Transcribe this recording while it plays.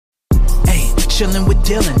chilling with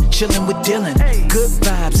Dylan, chilling with Dylan. Good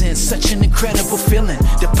vibes and such an incredible feeling.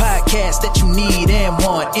 The podcast that you need and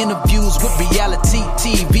want. Interviews with reality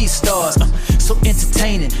TV stars. So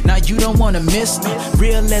entertaining, now you don't want to miss.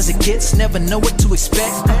 Real as it gets, never know what to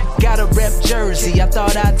expect. Got a rep jersey, I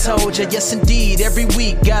thought I told you. Yes indeed, every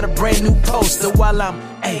week got a brand new poster. While I'm,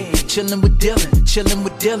 chilling with Dylan, chilling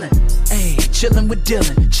with Dylan. Chilling with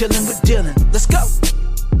Dylan, chilling with Dylan. Let's go.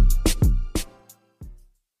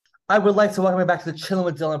 I would like to welcome you back to the Chilling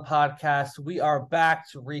with Dylan podcast. We are back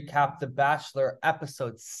to recap The Bachelor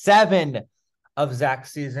episode 7 of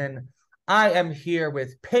Zach's season. I am here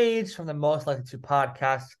with Paige from the Most Likely To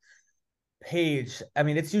podcast. Paige, I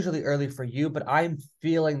mean, it's usually early for you, but I'm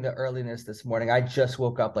feeling the earliness this morning. I just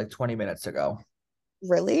woke up like 20 minutes ago.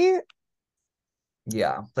 Really?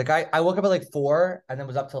 Yeah. Like I woke up at like 4 and then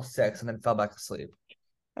was up till 6 and then fell back to sleep.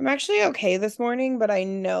 I'm actually okay this morning, but I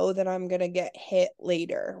know that I'm going to get hit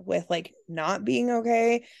later with like not being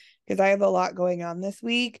okay because I have a lot going on this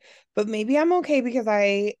week. But maybe I'm okay because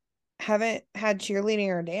I haven't had cheerleading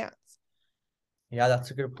or dance. Yeah,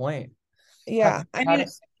 that's a good point. Yeah.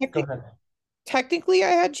 Technically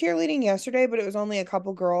I had cheerleading yesterday, but it was only a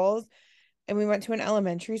couple girls. And we went to an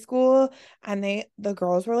elementary school and the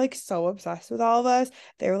girls were like so obsessed with all of us.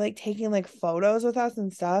 They were like taking like photos with us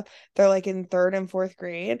and stuff. They're like in 3rd and 4th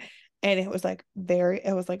grade. And it was like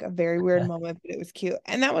a very weird moment, but it was cute.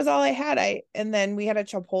 And that was all I had. And then we had a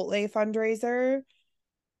Chipotle fundraiser.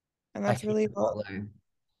 And that's really cool.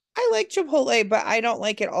 I like Chipotle, but I don't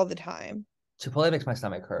like it all the time. Chipotle makes my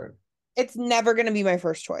stomach hurt. It's never going to be my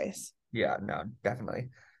first choice. Yeah, no, definitely.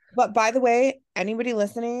 But by the way, anybody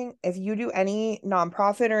listening, if you do any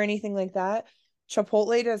nonprofit or anything like that,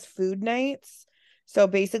 Chipotle does food nights. So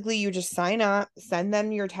basically you just sign up, send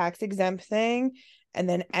them your tax exempt thing. And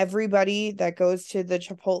then everybody that goes to the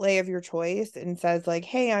Chipotle of your choice and says like,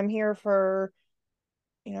 hey, I'm here for,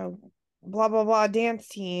 blah, blah, blah dance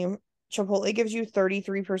team. Chipotle gives you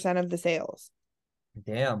 33% of the sales.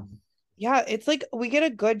 Damn. Yeah. It's like, we get a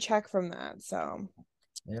good check from that. So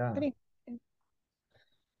yeah.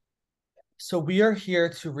 So we are here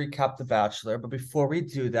to recap The Bachelor, but before we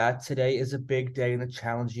do that, today is a big day in the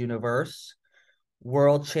Challenge universe.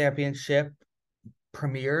 World Championship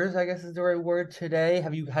premieres, I guess is the right word today.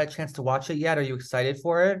 Have you had a chance to watch it yet? Are you excited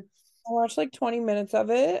for it? I watched like 20 minutes of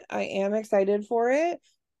it. I am excited for it.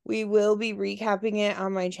 We will be recapping it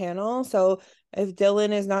on my channel. So if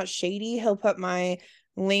Dylan is not shady, he'll put my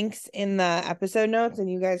links in the episode notes and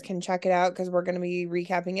you guys can check it out because we're going to be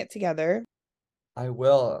recapping it together. I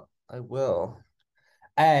will.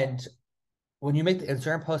 And when you make the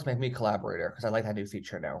Instagram post, make me a collaborator because I like that new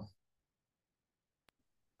feature now.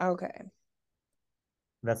 Okay.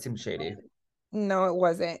 That seems shady. No, it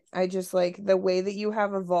wasn't. I just like the way that you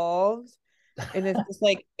have evolved. And it's just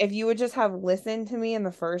like, if you would just have listened to me in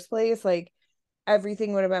the first place, like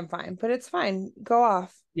everything would have been fine. But it's fine. Go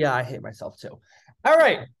off. Yeah, I hate myself too. All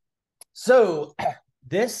right. So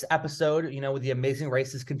this episode, with the Amazing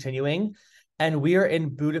Race is continuing. And we are in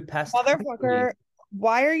Budapest. Motherfucker,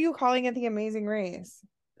 why are you calling it the Amazing Race?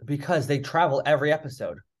 Because they travel every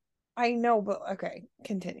episode. I know, but okay,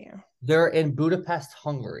 continue. They're in Budapest,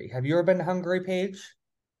 Hungary. Have you ever been to Hungary, Paige?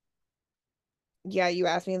 Yeah, you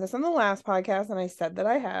asked me this on the last podcast, and I said that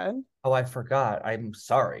I had. Oh, I forgot. I'm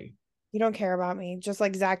sorry. You don't care about me, just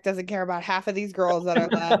like Zach doesn't care about half of these girls that are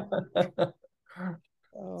left.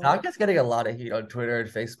 Zach is getting a lot of heat on Twitter and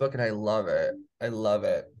Facebook, and I love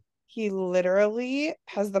it. He literally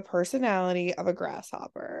has the personality of a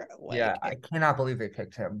grasshopper. Yeah, I cannot believe they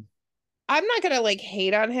picked him. I'm not going to like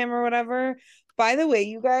hate on him or whatever. By the way,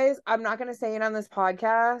 you guys, I'm not going to say it on this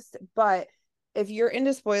podcast, but if you're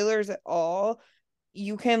into spoilers at all,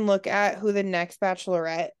 you can look at who the next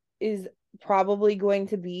Bachelorette is probably going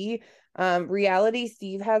to be. Reality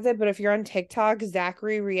Steve has it, but if you're on TikTok,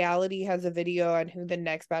 Zachary Reality has a video on who the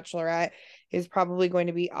next Bachelorette is probably going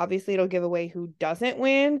to be. Obviously, it'll give away who doesn't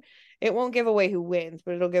win. It won't give away who wins,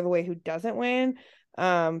 but it'll give away who doesn't win.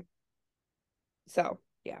 So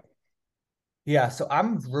yeah. Yeah, so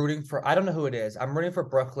I'm rooting for, I don't know who it is. I'm rooting for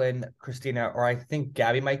Brooklyn, Christina, or I think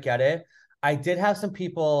Gabby might get it. I did have some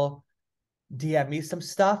people DM me some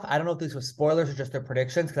stuff. I don't know if these were spoilers or just their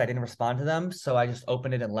predictions because I didn't respond to them. So I just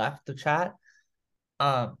opened it and left the chat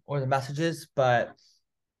or the messages. But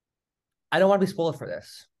I don't want to be spoiled for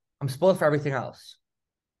this. I'm spoiled for everything else.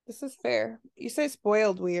 This is fair. You say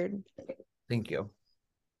spoiled weird. Thank you.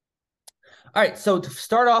 All right. So to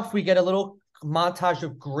start off, we get a little montage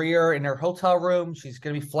of Greer in her hotel room. She's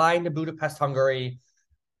going to be flying to Budapest, Hungary.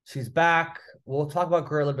 She's back. We'll talk about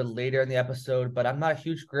Greer a little bit later in the episode, but I'm not a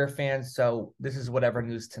huge Greer fan, so this is whatever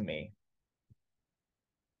news to me.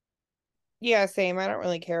 Yeah, same. I don't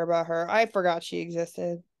really care about her. I forgot she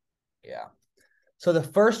existed. Yeah. So the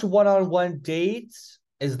first one-on-one date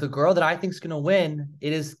is the girl that I think is gonna win.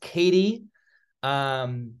 It is Katie.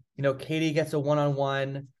 Katie gets a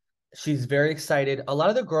one-on-one. She's very excited. A lot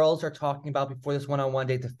of the girls are talking about before this one-on-one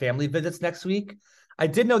date the family visits next week. I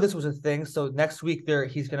did know this was a thing. So next week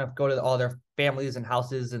he's gonna go to all their families and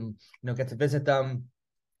houses and get to visit them.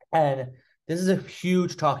 And this is a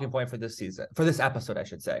huge talking point for this season, for this episode, I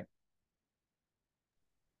should say.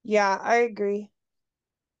 Yeah, I agree.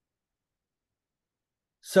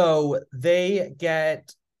 So they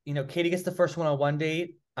get, Katie gets the first one-on-one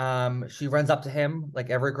date. She runs up to him like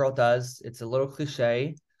every girl does. It's a little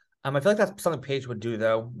cliche. I feel like that's something Paige would do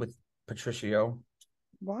though with Patricio.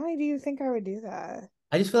 Why do you think I would do that?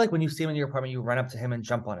 I just feel like when you see him in your apartment, you run up to him and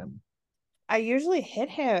jump on him. I usually hit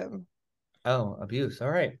him. Oh, abuse.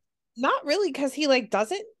 All right. Not really, because he like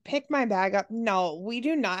doesn't pick my bag up. No, we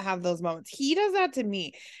do not have those moments. He does that to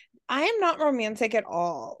me. I am not romantic at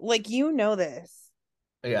all. Like, you know this.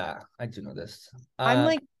 Yeah, I do know this. I'm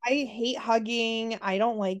like, I hate hugging. I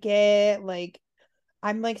don't like it. Like,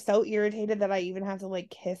 I'm like so irritated that I even have to like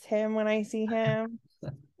kiss him when I see him.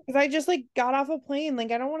 Because I just like got off a plane.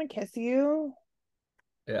 Like, I don't want to kiss you.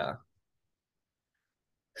 Yeah.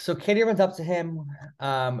 So Katie runs up to him.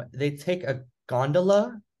 They take a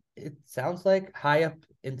gondola, it sounds like, high up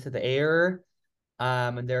into the air.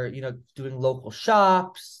 And they're, doing local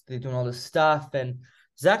shops. They're doing all this stuff. And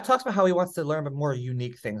Zach talks about how he wants to learn about more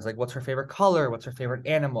unique things, like what's her favorite color, what's her favorite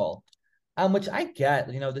animal. Which I get,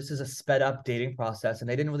 this is a sped up dating process, and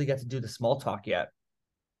they didn't really get to do the small talk yet.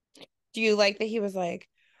 Do you like that he was like,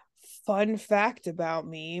 fun fact about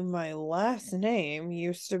me, my last name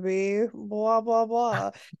used to be blah blah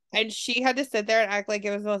blah, and she had to sit there and act like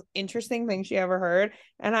it was the most interesting thing she ever heard,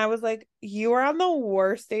 and I was like, you are on the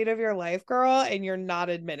worst date of your life, girl, and you're not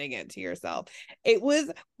admitting it to yourself. It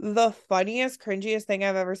was the funniest, cringiest thing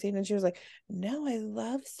I've ever seen, and she was like, no, I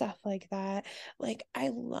love stuff like that, like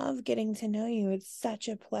I love getting to know you, it's such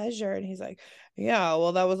a pleasure. And he's like, yeah,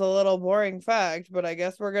 well, that was a little boring fact, but I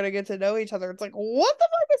guess we're gonna get to know each other. It's like, what the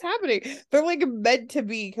fuck is happening? They're like meant to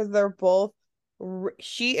be, because they're both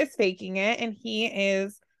she is faking it and he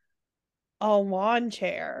is a lawn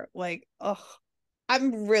chair. Like, ugh.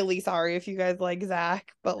 I'm really sorry if you guys like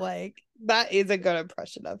Zach, but like that is a good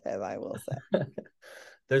impression of him, I will say.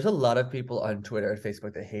 There's a lot of people on Twitter and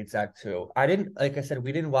Facebook that hate Zach too. Like I said,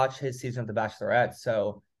 we didn't watch his season of The Bachelorette,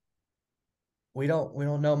 so we don't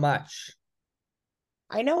know much.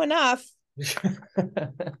 I know enough.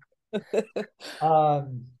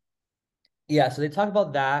 Yeah, so they talk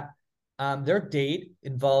about that. Their date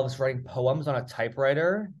involves writing poems on a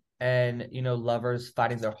typewriter and, lovers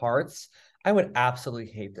finding their hearts. I would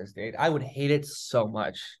absolutely hate this date. I would hate it so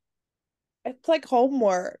much. It's like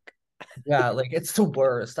homework. Yeah, like it's the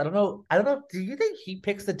worst. I don't know. Do you think he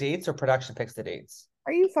picks the dates or production picks the dates?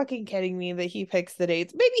 Are you fucking kidding me that he picks the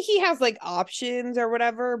dates? Maybe he has like options or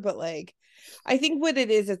whatever, but like I think what it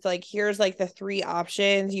is, it's like, here's like the 3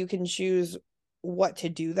 options. You can choose what to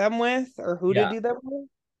do them with or who to do them with.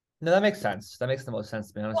 No, that makes sense. That makes the most sense,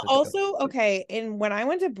 to be honest with you. Also, okay, and when I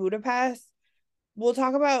went to Budapest, we'll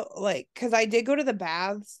talk about like, because I did go to the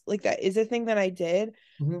baths, like that is a thing that I did.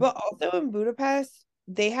 Mhm. But also in Budapest,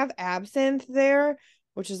 they have absinthe there,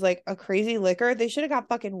 which is like a crazy liquor. They should have got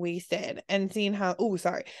fucking wasted and seen how, oh,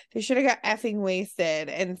 sorry. They should have got effing wasted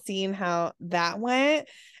and seen how that went.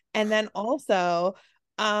 And then also,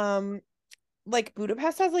 like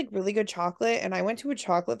Budapest has like really good chocolate, and I went to a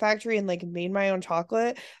chocolate factory and like made my own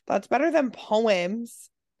chocolate. That's better than poems.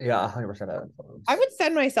 Yeah, 100%. I would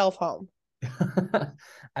send myself home.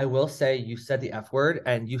 I will say you said the F word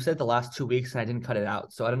and you said the last 2 weeks and I didn't cut it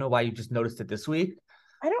out. So I don't know why you just noticed it this week.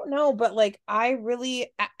 I don't know, but like I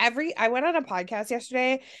really I went on a podcast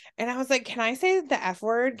yesterday and I was like, can I say the F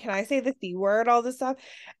word? Can I say the C word? All this stuff.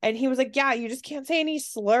 And he was like, yeah, you just can't say any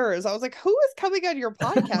slurs. I was like, who is coming on your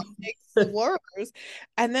podcast slurs?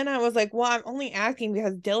 And then I was like, well, I'm only asking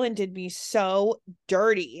because Dylan did me so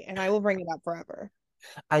dirty and I will bring it up forever.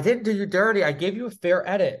 I didn't do you dirty. I gave you a fair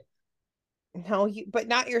edit. No, but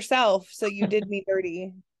not yourself. So you did me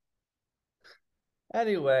dirty.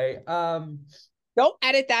 Anyway, don't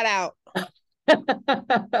edit that out.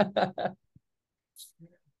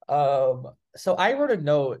 So I wrote a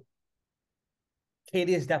note.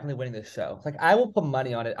 Katie is definitely winning this show. Like I will put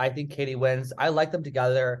money on it. I think Katie wins. I like them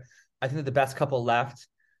together. I think they're the best couple left.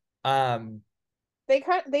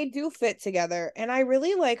 They do fit together, and I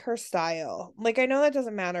really like her style. Like I know that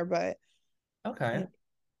doesn't matter, but okay.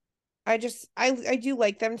 I do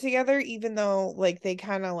like them together, even though like they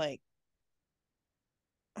kind of like,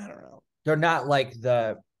 I don't know. They're not like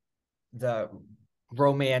the the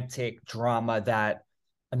romantic drama that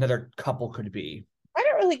another couple could be. I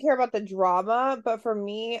don't really care about the drama, but for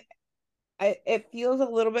me, it feels a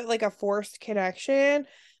little bit like a forced connection.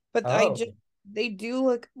 But Oh, they do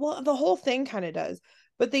look, well, the whole thing kind of does,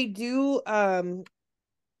 but they do seem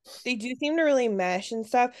to really mesh and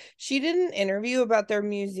stuff. She did an interview about their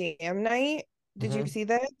museum night. Did you mhm. see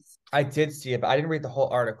this? I did see it, but I didn't read the whole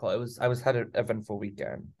article. I was had an eventful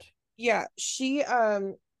weekend. Yeah, she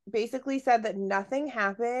basically said that nothing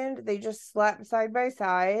happened. They just slept side by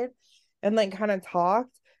side and like kind of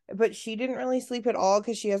talked, but she didn't really sleep at all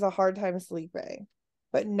because she has a hard time sleeping.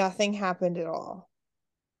 But nothing happened at all.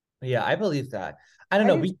 Yeah, I believe that. I don't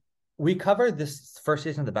I know. do, We covered this first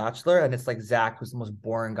season of The Bachelor, and it's like Zach was the most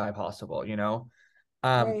boring guy possible, you know?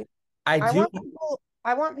 Um, right. I do.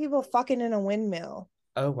 I want people fucking in a windmill.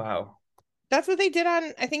 Oh wow. That's what they did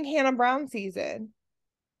on I think Hannah Brown season.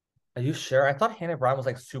 Are you sure? I thought Hannah Brown was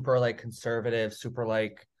like super like conservative, super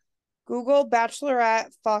like Google Bachelorette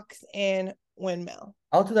fucks in windmill.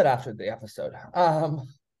 I'll do that after the episode. If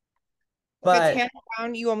it's But Hannah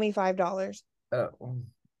Brown, you owe me $5. uh,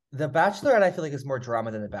 The Bachelorette, I feel like is more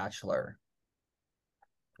drama than The Bachelor.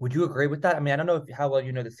 Would you agree with that? I mean, I don't know how well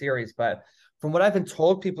you know the series, but from what I've been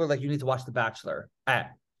told, people are like, you need to watch The Bachelor.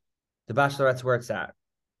 The Bachelorette's where it's at.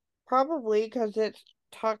 Probably because it's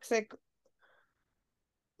toxic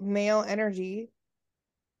male energy.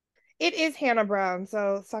 It is Hannah Brown,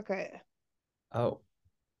 so suck it. Oh,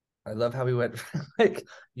 I love how we went like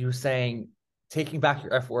you saying taking back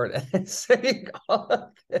your F word and saying all of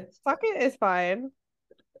this. Suck it is fine.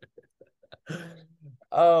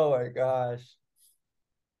 Oh my gosh.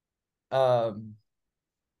 Um,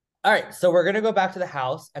 all right, so we're gonna go back to the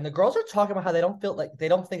house, and the girls are talking about how they don't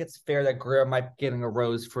think it's fair that Greer might be getting a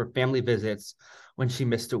rose for family visits when she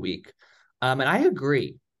missed a week. And I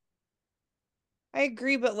agree. I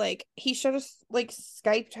agree, but like he should have like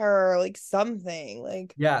Skyped her or like something.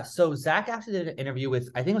 Like Yeah, so Zach actually did an interview with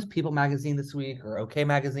I think it was People Magazine this week or OK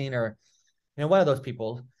Magazine or one of those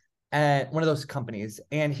people and one of those companies.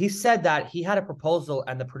 And he said that he had a proposal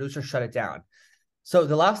and the producer shut it down. So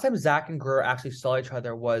the last time Zach and Greer actually saw each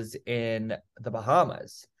other was in the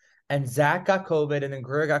Bahamas. And Zach got COVID and then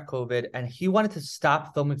Greer got COVID and he wanted to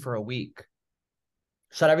stop filming for a week,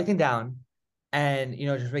 shut everything down, and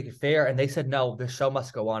just make it fair. And they said no, the show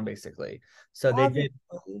must go on basically. So obviously.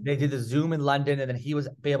 they did the Zoom in London and then he was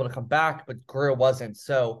be able to come back, but Greer wasn't.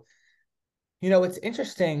 So, it's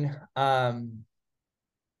interesting.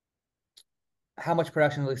 How much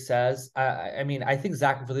production really says. I mean, I think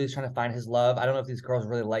Zach really is trying to find his love. I don't know if these girls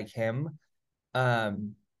really like him.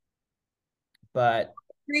 Um, but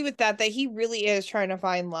Agree with that he really is trying to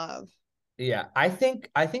find love. yeah, I think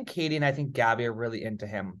Katie and I think Gabby are really into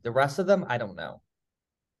him. The rest of them, I don't know.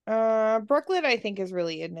 Brooklyn I think is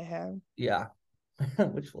really into him. Yeah.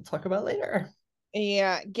 Which we'll talk about later.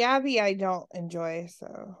 Yeah, Gabby I don't enjoy,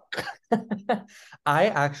 so I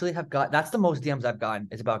actually have got that's the most DMs I've gotten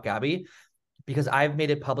is about Gabby because I've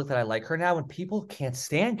made it public that I like her now and people can't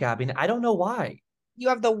stand Gabby and I don't know why. you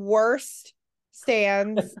have the worst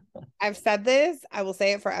stands. I've said this, I will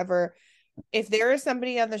say it forever. If there is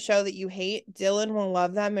somebody on the show that you hate, Dylan will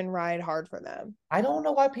love them and ride hard for them. I don't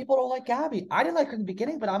know why people don't like Gabby. I didn't like her in the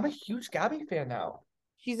beginning, but I'm a huge Gabby fan now.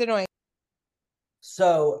 She's annoying.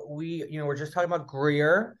 So we're just talking about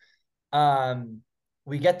Greer.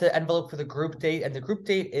 We get the envelope for the group date, and the group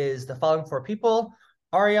date is the following four people: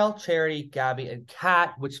 Ariel, Charity, Gabby, and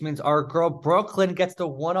Kat, which means our girl Brooklyn gets the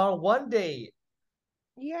one-on-one date.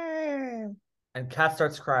 Yeah. And Kat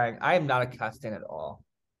starts crying. I am not a Kat stan at all.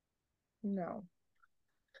 No.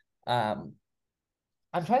 Um,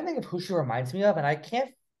 I'm trying to think of who she reminds me of, and I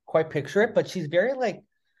can't quite picture it, but she's very like,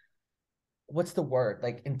 what's the word?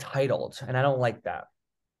 Like entitled, and I don't like that.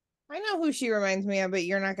 I know who she reminds me of, but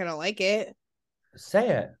you're not gonna like it. Say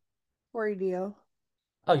it. Corey Deal.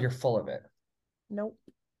 Oh, you're full of it. Nope.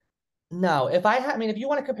 No, I mean, if you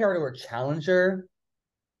want to compare her to her challenger,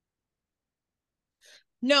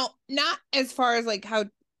 No, not as far as like how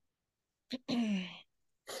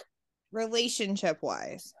relationship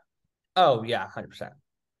wise. oh yeah, 100%.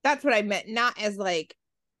 That's what I meant. Not as like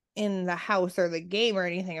in the house or the game or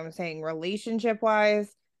anything. I'm saying relationship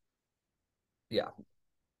wise. Yeah.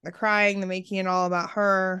 The crying, the making it all about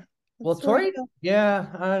her. Well, Tori, yeah,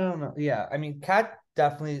 I don't know. Yeah, I mean, Kat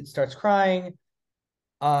definitely starts crying.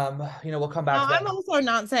 We'll come back Now, to that. I'm also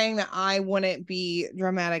not saying that I wouldn't be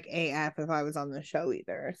dramatic AF if I was on the show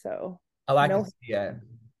either. So, Oh, I no. can see it.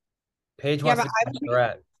 Paige Yeah, wants but to I be would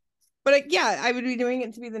Bachelorette. but yeah, I would be doing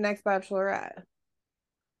it to be the next Bachelorette.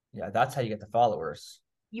 Yeah, that's how you get the followers.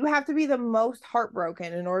 You have to be the most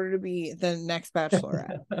heartbroken in order to be the next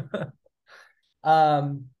Bachelorette.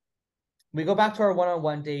 Um, we go back to our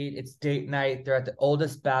one-on-one date. It's date night. They're at the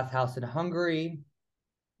oldest bathhouse in Hungary.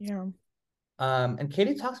 Yeah. And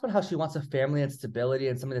Katie talks about how she wants a family and stability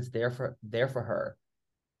and something that's there for her.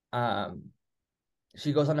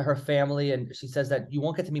 She goes on to her family and she says that you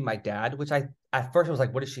won't get to meet my dad, which I at first was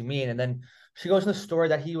like, what does she mean? And then she goes into the story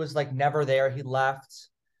that he was like never there. He left.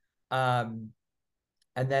 And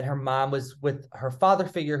then her mom was with her father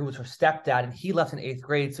figure, who was her stepdad, and he left in 8th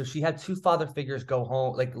grade. So she had two father figures go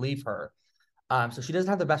home, like leave her. So she doesn't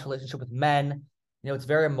have the best relationship with men. You know, it's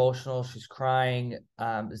very emotional. She's crying.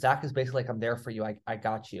 Zach is basically like, I'm there for you. I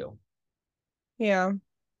got you. Yeah.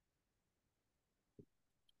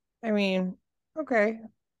 I mean, okay.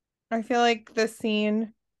 I feel like this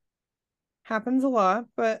scene happens a lot,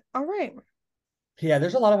 but all right. Yeah,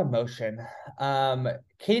 there's a lot of emotion.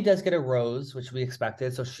 Katie does get a rose, which we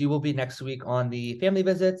expected. So she will be next week on the family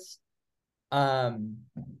visits. Um,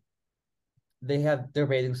 they have their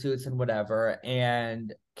bathing suits and whatever.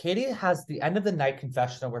 And Katie has the end of the night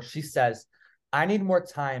confessional where she says, I need more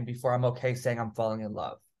time before I'm okay saying I'm falling in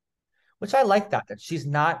love. Which I like that she's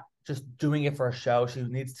not just doing it for a show. She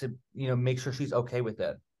needs to, make sure she's okay with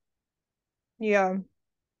it. Yeah,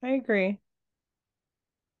 I agree.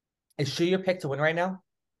 Is she your pick to win right now?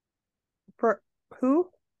 For who?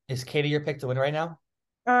 Is Katie your pick to win right now?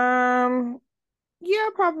 Yeah,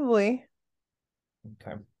 probably.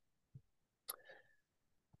 Okay.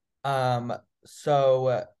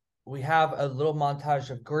 So we have a little montage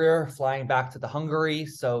of Greer flying back to the Hungary,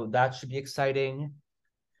 so that should be exciting.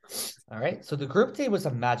 All right. So the group date was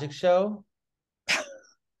a magic show.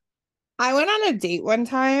 I went on a date one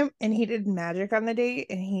time and he did magic on the date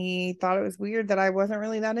and he thought it was weird that I wasn't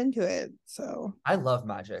really that into it. So I love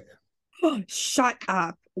magic. shut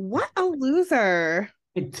up. What a loser.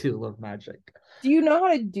 I do love magic. Do you know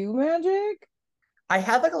how to do magic? I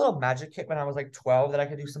had like a little magic kit when I was like 12 that I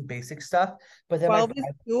could do some basic stuff, but then 12 is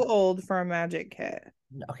too old for a magic kit.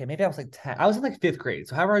 okay, maybe I was like 10. I was in like 5th grade.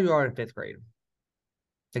 So however you are in 5th grade,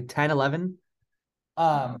 like 10, 11.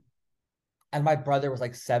 And my brother was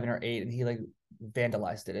like 7 or 8 and he like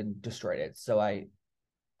vandalized it and destroyed it. So I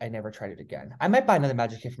never tried it again. I might buy another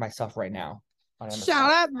magic kit for myself right now.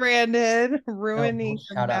 Shout out Brandon, ruining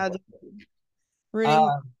magic. Ruining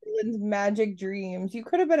magic dreams. You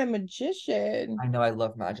could have been a magician. I know, I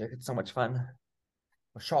love magic. It's so much fun.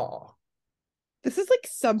 Sure. This is like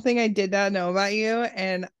something I did not know about you,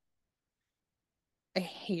 and I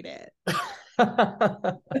hate it.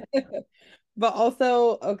 But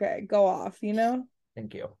also, okay, go off,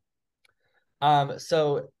 Thank you.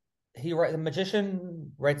 So the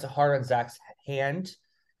magician writes a heart on Zach's hand,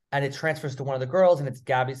 and it transfers to one of the girls, and it's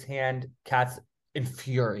Gabby's hand. Kat's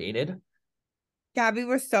infuriated. Gabby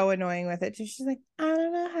was so annoying with it. She's like, I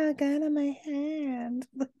don't know how I got on my hand.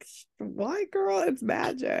 Like, why, girl? It's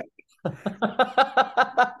magic.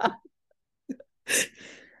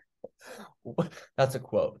 That's a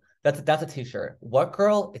quote. That's a t-shirt. What,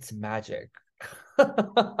 girl? It's magic.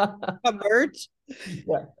 A merch?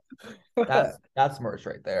 Yeah. That's merch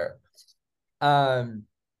right there.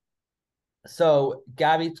 So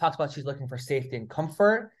Gabby talks about she's looking for safety and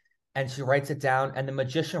comfort, and she writes it down, and the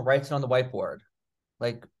magician writes it on the whiteboard.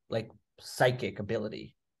 Like psychic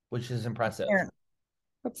ability, which is impressive. Yeah.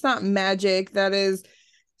 That's not magic. That is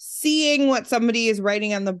seeing what somebody is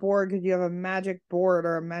writing on the board because you have a magic board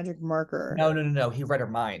or a magic marker. No. He read her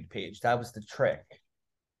mind, Paige. That was the trick.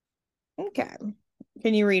 Okay.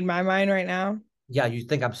 Can you read my mind right now? Yeah, you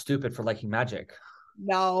think I'm stupid for liking magic.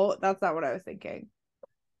 No, that's not what I was thinking.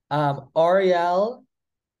 Ariel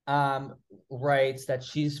writes that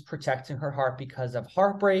she's protecting her heart because of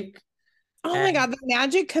heartbreak. Oh my God, the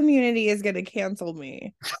magic community is going to cancel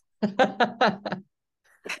me.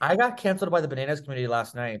 I got canceled by the Bananas community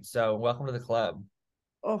last night, so welcome to the club.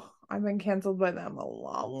 Oh, I've been canceled by them a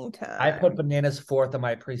long time. I put Bananas 4th on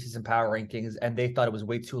my preseason power rankings, and they thought it was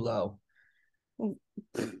way too low.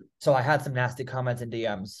 So I had some nasty comments and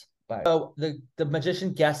DMs. But so the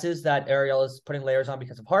magician guesses that Ariel is putting layers on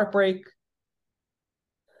because of heartbreak.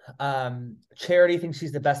 Charity thinks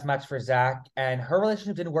she's the best match for Zach, and her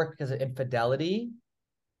relationship didn't work because of infidelity.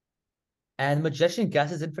 And the magician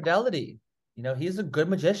guesses infidelity. He's a good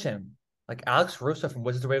magician, like Alex Russo from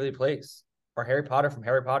Wizards of Waverly Place, or Harry Potter from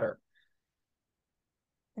Harry Potter.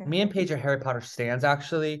 Me and Paige are Harry Potter stans,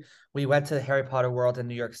 actually. We went to the Harry Potter world in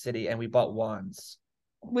New York City, and we bought wands.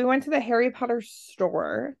 We went to the Harry Potter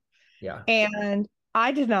store. Yeah. And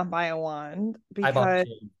I did not buy a wand because I bought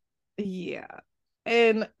 2. Yeah.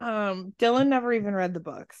 And Dylan never even read the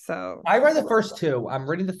book, so I read the first 2. I'm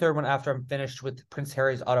reading the 3rd one after I'm finished with Prince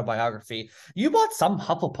Harry's autobiography. You bought some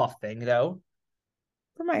Hufflepuff thing, though.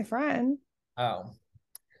 For my friend. Oh.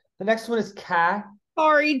 The next one is Kat.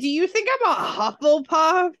 Sorry, do you think I'm a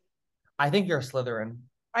Hufflepuff? I think you're a Slytherin.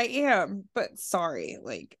 I am, but sorry,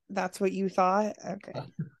 like that's what you thought. Okay.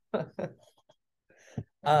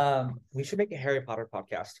 We should make a Harry Potter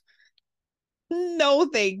podcast. No,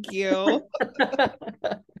 thank you.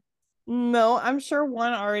 No, I'm sure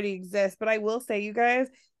one already exists, but I will say, you guys,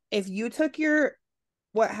 if you took your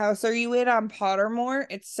what house are you in on Pottermore,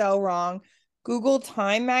 it's so wrong. Google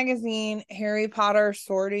Time Magazine, Harry Potter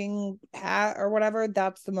sorting hat or whatever.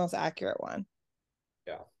 That's the most accurate one.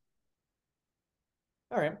 Yeah.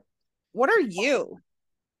 All right. What are you?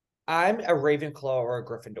 I'm a Ravenclaw or a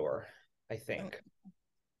Gryffindor, I think.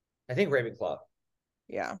 I think Ravenclaw.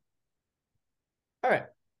 Yeah. All right.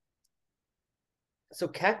 So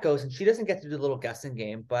Kat goes and she doesn't get to do the little guessing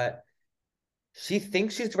game, but she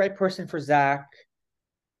thinks she's the right person for Zach.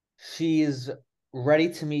 She's ready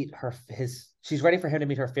to meet she's ready for him to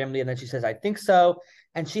meet her family, and then she says, I think so.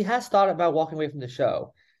 And she has thought about walking away from the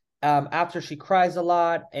show. After she cries a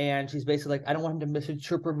lot, and she's basically like, I don't want him to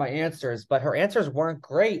misinterpret my answers, but her answers weren't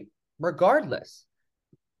great regardless.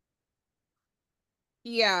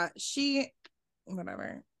 Yeah,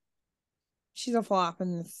 whatever. She's a flop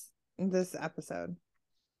in this episode.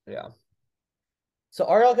 Yeah. So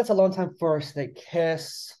Ariel gets alone time first. They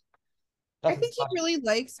kiss. I think he really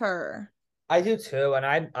likes her. I do too, and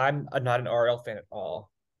I'm not an Ariel fan at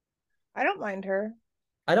all. I don't mind her.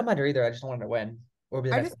 I don't mind her either. I just don't want her to win. Or be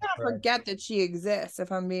the I next just kind of forget that she exists,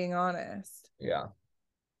 if I'm being honest. Yeah.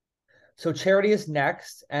 So Charity is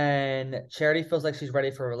next, and Charity feels like she's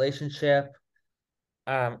ready for a relationship.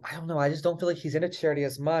 I don't know. I just don't feel like he's into Charity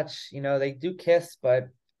as much. You know, they do kiss, but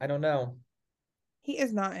I don't know. He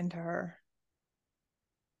is not into her.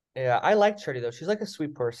 Yeah, I like Charity though. She's like a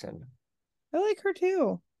sweet person. I like her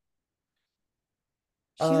too.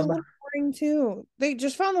 She's a little boring too. They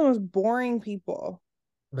just found the most boring people.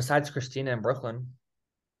 Besides Christina and Brooklyn.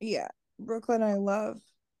 Yeah. Brooklyn, I love.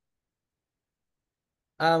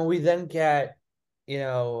 We then get, you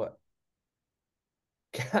know,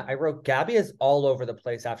 I wrote Gabby is all over the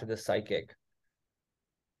place after the psychic.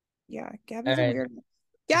 Yeah, Gabby's a weird.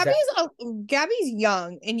 Gabby's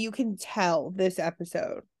young, and you can tell this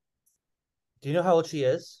episode. Do you know how old she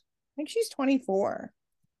is? I think she's 24.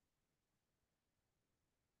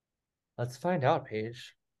 Let's find out,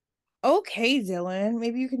 Paige. Okay, Dylan.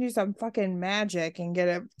 Maybe you can do some fucking magic and get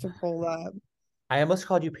it to pull up. I almost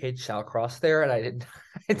called you Paige Shallcross there, and I didn't.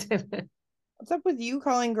 I didn't. What's up with you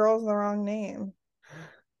calling girls the wrong name?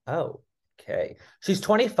 Oh, okay. She's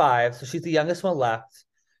 25, so she's the youngest one left.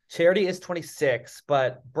 Charity is 26,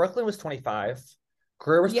 but Brooklyn was 25.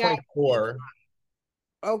 Greer was 24.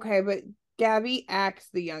 Okay, but Gabby acts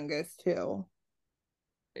the youngest too.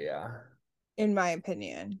 Yeah. In my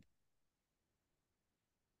opinion.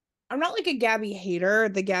 I'm not like a Gabby hater.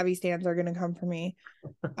 The Gabby stands are gonna come for me.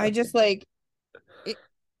 I just like it,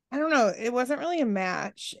 I don't know. It wasn't really a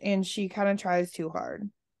match, and she kind of tries too hard.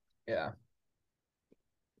 Yeah.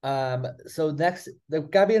 So next, the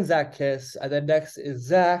Gabby and Zach kiss, and then next is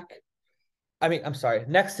Zach. I'm sorry.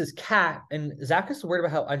 Next is Kat, and Zach is worried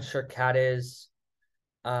about how unsure Kat is.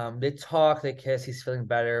 They talk, they kiss. He's feeling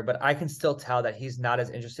better, but I can still tell that he's not as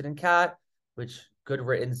interested in Kat, which good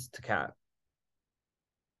riddance to Kat.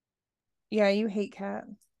 Yeah, you hate Kat.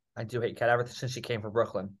 I do hate Kat ever since she came from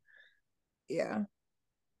Brooklyn. Yeah.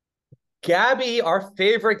 Gabby, our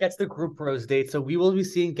favorite, gets the group rose date, so we will be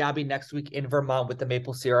seeing Gabby next week in Vermont with the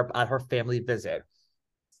maple syrup at her family visit.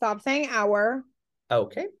 Stop saying our.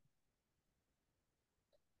 Okay.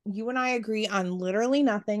 You and I agree on literally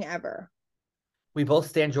nothing ever. We both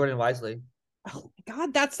stand Jordan Wisely. Oh my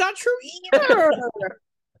God, that's not true either.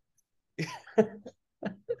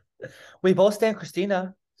 We both stand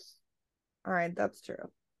Christina. All right, that's true.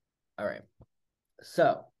 All right.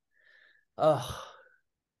 So, do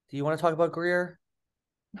you want to talk about Greer?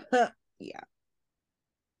 Yeah.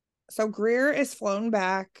 So Greer is flown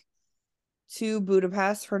back to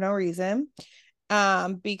Budapest for no reason.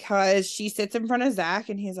 Because she sits in front of Zach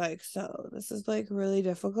and he's like, so this is like really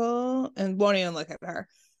difficult, and won't even look at her.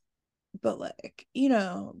 But like,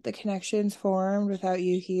 the connection's formed without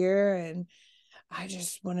you here, and I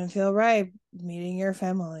just wouldn't feel right meeting your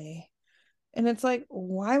family. And it's like,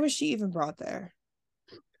 why was she even brought there?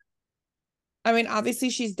 I mean, obviously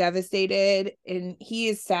she's devastated and he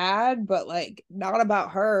is sad, but like not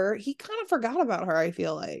about her. He kind of forgot about her, I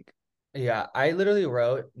feel like. Yeah, I literally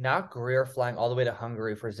wrote, not Greer flying all the way to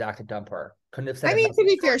Hungary for Zach to dump her. Couldn't have said I mean, to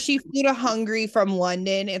be fair, she flew to Hungary from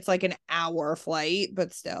London. It's like an hour flight,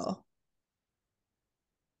 but still.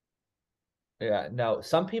 Yeah, no.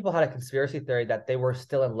 Some people had a conspiracy theory that they were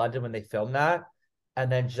still in London when they filmed that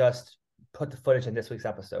and then just put the footage in this week's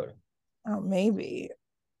episode. Oh, maybe.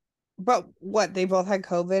 But what? They both had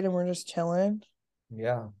COVID and we're just chilling.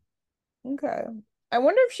 Yeah. Okay. I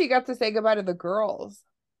wonder if she got to say goodbye to the girls.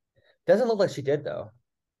 Doesn't look like she did though.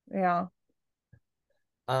 Yeah.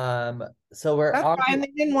 So we're That's on. fine.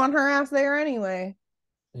 They didn't want her ass there anyway.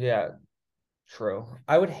 Yeah, true.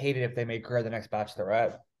 I would hate it if they make her the next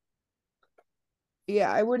Bachelorette. Yeah,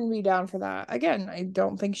 I wouldn't be down for that. Again, I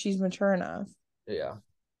don't think she's mature enough. Yeah.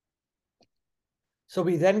 So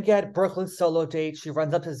we then get Brooklyn's solo date. She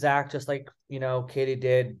runs up to Zach just like, Katie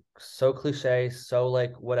did. So cliche, so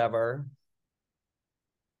like whatever.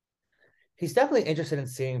 He's definitely interested in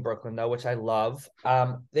seeing Brooklyn though, which I love.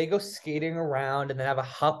 They go skating around and then have a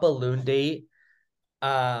hot balloon date.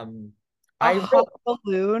 A hot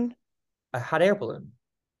balloon? A hot air balloon.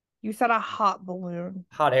 You said a hot balloon.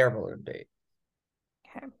 Hot air balloon date.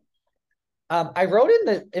 Okay. I wrote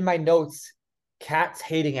in my notes Kat's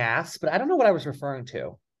hating ass, but I don't know what I was referring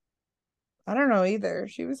to. I don't know either.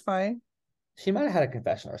 She was fine. She might have had a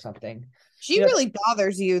confession or something. She really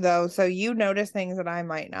bothers you though, so you notice things that I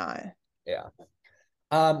might not. Yeah.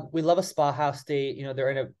 We love a spa house date.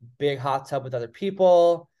 They're in a big hot tub with other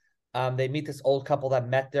people. They meet this old couple that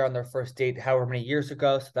met there on their first date however many years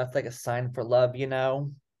ago. So that's like a sign for love,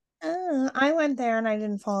 I went there and I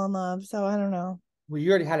didn't fall in love, so I don't know. Well, you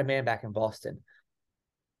already had a man back in Boston.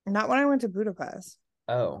 Not when I went to Budapest.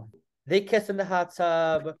 Oh. They kiss in the hot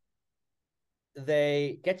tub.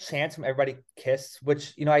 They get chants from everybody kiss,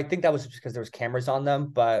 which, I think that was just because there was cameras on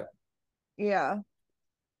them, but yeah.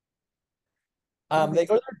 They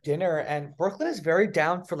go to their dinner and Brooklyn is very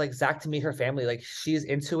down for like Zach to meet her family. Like she's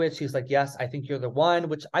into it. She's like, yes, I think you're the one,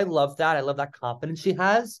 which I love that. I love that confidence she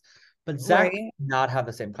has. But Zach does not have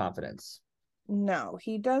the same confidence. No,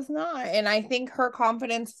 he does not. And I think her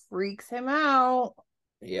confidence freaks him out.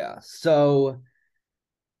 Yeah. So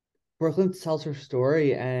Brooklyn tells her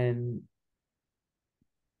story and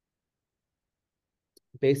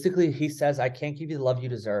basically he says, I can't give you the love you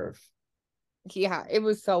deserve. Yeah, it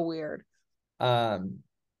was so weird. And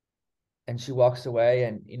she walks away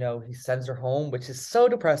and, he sends her home, which is so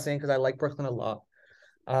depressing because I like Brooklyn a lot.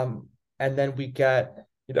 And then we get,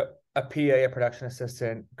 a PA, a production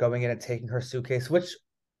assistant going in and taking her suitcase, which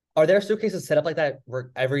are their suitcases set up like that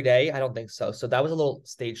every day? I don't think so. So that was a little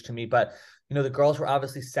staged to me, but the girls were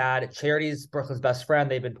obviously sad. Charity's Brooklyn's best friend.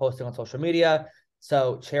 They've been posting on social media.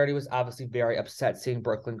 So Charity was obviously very upset seeing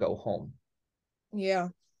Brooklyn go home. Yeah.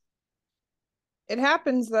 It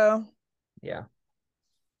happens though. Yeah.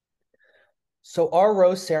 So our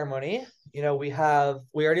rose ceremony, we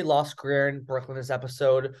already lost Greer in Brooklyn this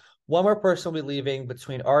episode. One more person will be leaving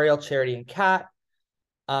between Ariel, Charity, and Kat.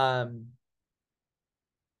 So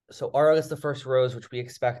Ariel is the first rose, which we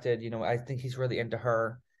expected. I think he's really into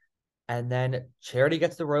her. And then Charity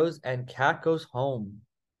gets the rose and Kat goes home.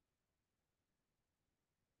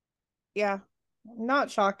 Yeah. Not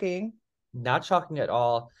shocking. Not shocking at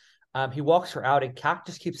all. He walks her out and Kat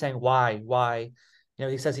just keeps saying, why?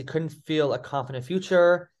 He says he couldn't feel a confident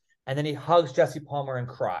future. And then he hugs Jesse Palmer and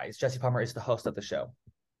cries. Jesse Palmer is the host of the show.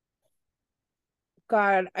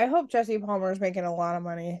 God, I hope Jesse Palmer is making a lot of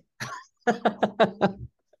money. Did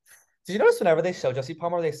you notice whenever they show Jesse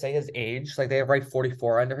Palmer, they say his age? Like they write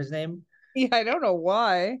 44 under his name? Yeah, I don't know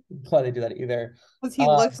why. Why they do that either. Because he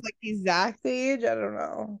looks like he's Zach's age? I don't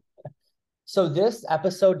know. So this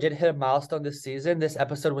episode did hit a milestone this season. This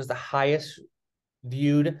episode was the highest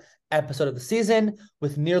viewed episode of the season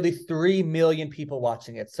with nearly 3 million people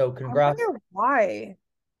watching it. So congrats. I wonder why.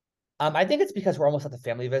 I think it's because we're almost at the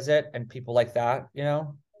family visit and people like that,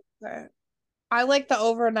 Okay. I like the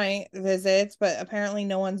overnight visits, but apparently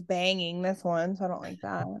no one's banging this one, so I don't like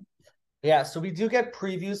that. Yeah, so we do get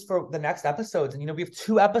previews for the next episodes, and we have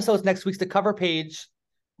 2 episodes next week to cover, Paige.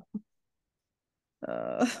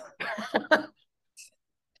 Oh,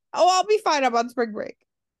 I'll be fine. I'm on spring break.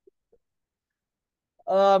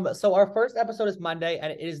 So our first episode is Monday,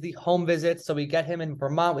 and it is the home visit. So we get him in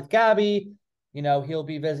Vermont with Gabby. He'll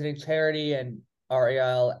be visiting Charity and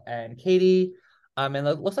Ariel and Katie. And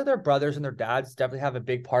it looks like their brothers and their dads definitely have a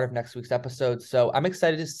big part of next week's episode. So I'm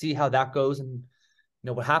excited to see how that goes and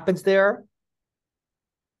what happens there.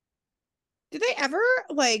 Did they ever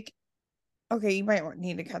okay, you might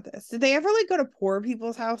need to cut this. Did they ever go to poor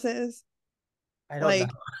people's houses? I don't know.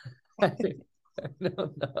 I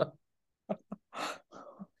don't know.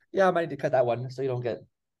 Yeah, I might need to cut that one so you don't get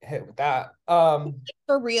hit with that.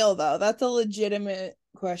 For real though, that's a legitimate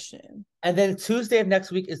question. And then Tuesday of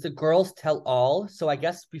next week is the Girls Tell All. So I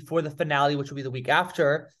guess before the finale, which will be the week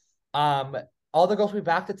after, all the girls will be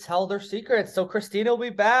back to tell their secrets. So Christina will be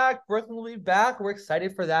back, Brooklyn will be back. We're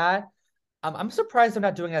excited for that. I'm surprised they're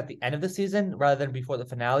not doing it at the end of the season rather than before the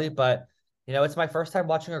finale, but it's my first time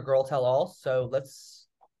watching a Girl Tell All, so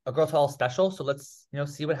a Girl Tell All special, so let's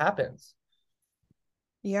see what happens.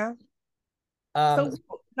 Yeah. So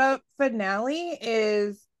the finale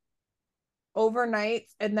is overnight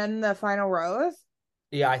and then the final rose.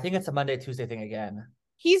 Yeah, I think it's a Monday, Tuesday thing again.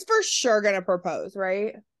 He's for sure gonna propose,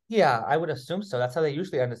 right? Yeah, I would assume so. That's how they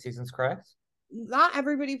usually end the seasons, correct? Not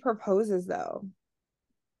everybody proposes though.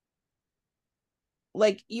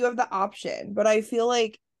 Like, you have the option, but I feel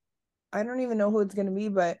like I don't even know who it's gonna be,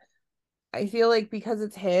 but I feel like because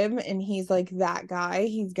it's him and he's like that guy,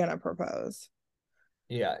 he's gonna propose.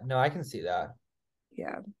 Yeah, no, I can see that.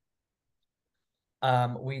 Yeah.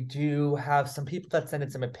 We do have some people that send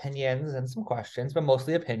in some opinions and some questions, but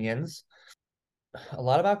mostly opinions. A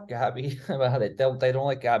lot about Gabby, about how they don't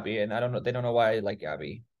like Gabby, and they don't know why I like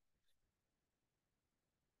Gabby.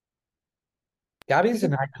 Gabby's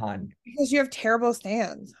an icon. Because you have terrible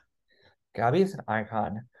stands. Gabby is an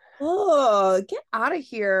icon. Oh, get out of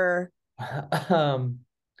here.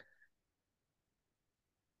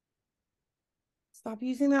 Stop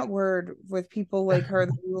using that word with people like her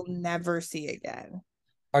that we will never see again.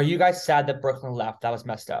 Are you guys sad that Brooklyn left? That was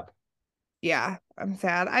messed up. Yeah, I'm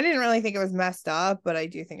sad. I didn't really think it was messed up, but I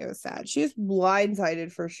do think it was sad. She was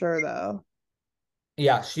blindsided for sure, though.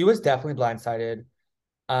 Yeah, she was definitely blindsided.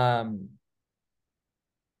 Somebody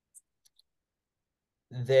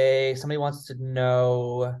wants to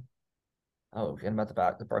know. Oh, forgetting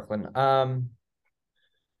about the Brooklyn.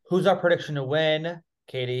 Who's our prediction to win?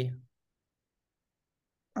 Katie.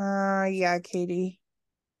 Yeah, Katie.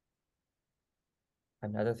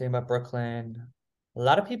 Another thing about Brooklyn. A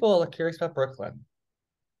lot of people are curious about Brooklyn.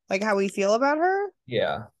 Like how we feel about her?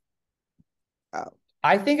 Yeah. Oh.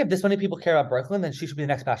 I think if this many people care about Brooklyn, then she should be the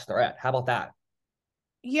next Bachelorette. How about that?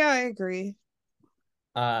 Yeah, I agree.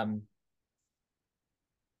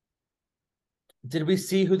 Did we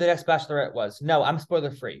see who the next Bachelorette was? No, I'm spoiler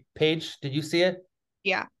free. Paige, did you see it?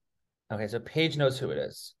 Yeah. Okay, so Paige knows who it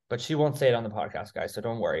is, but she won't say it on the podcast, guys, so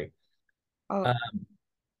don't worry. Oh,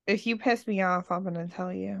 if you piss me off, I'm gonna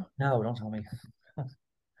tell you. No, don't tell me.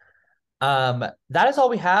 That is all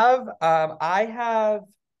we have. I have,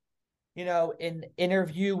 an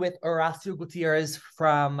interview with Horacio Gutierrez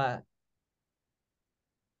from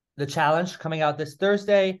The Challenge coming out this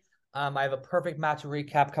Thursday. I have a Perfect Match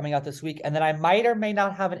recap coming out this week, and then I might or may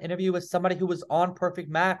not have an interview with somebody who was on Perfect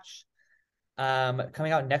Match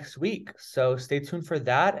coming out next week. So stay tuned for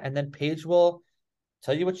that, and then Paige will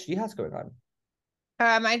tell you what she has going on.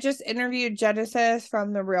 I just interviewed Genesis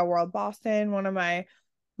from The Real World Boston, one of my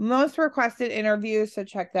most requested interviews, so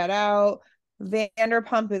check that out.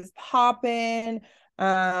 Vanderpump is popping.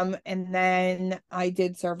 And then I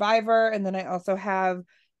did Survivor, and then I also have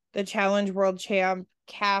the Challenge World Champ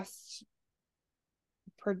cast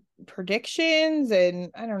predictions, and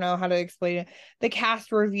I don't know how to explain it. The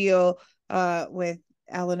cast reveal with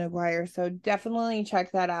Ellen Aguirre. So definitely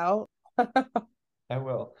check that out. I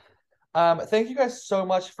will. Thank you guys so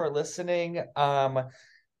much for listening.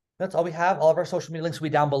 That's all we have. All of our social media links will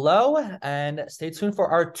be down below, and stay tuned for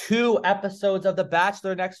our 2 episodes of The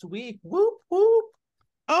Bachelor next week. Whoop whoop.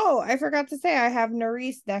 Oh, I forgot to say I have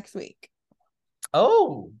Nerys next week.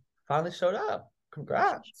 Oh, finally showed up.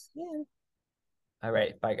 Congrats. Yeah. All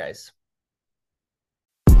right. Bye, guys.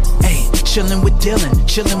 Chilling with Dylan.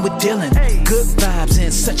 Good vibes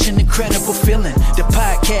and such an incredible feeling. The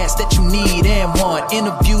podcast that you need and want.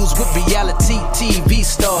 Interviews with reality TV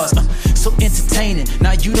stars. So entertaining.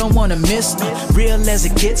 Now you don't want to miss. Real as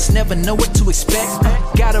it gets. Never know what to expect.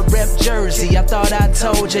 Got a rep jersey. I thought I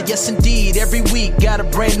told you. Yes, indeed. Every week got a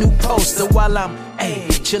brand new poster while I'm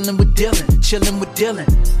chilling with Dylan. Chilling with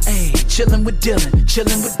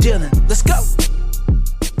Dylan. Let's go.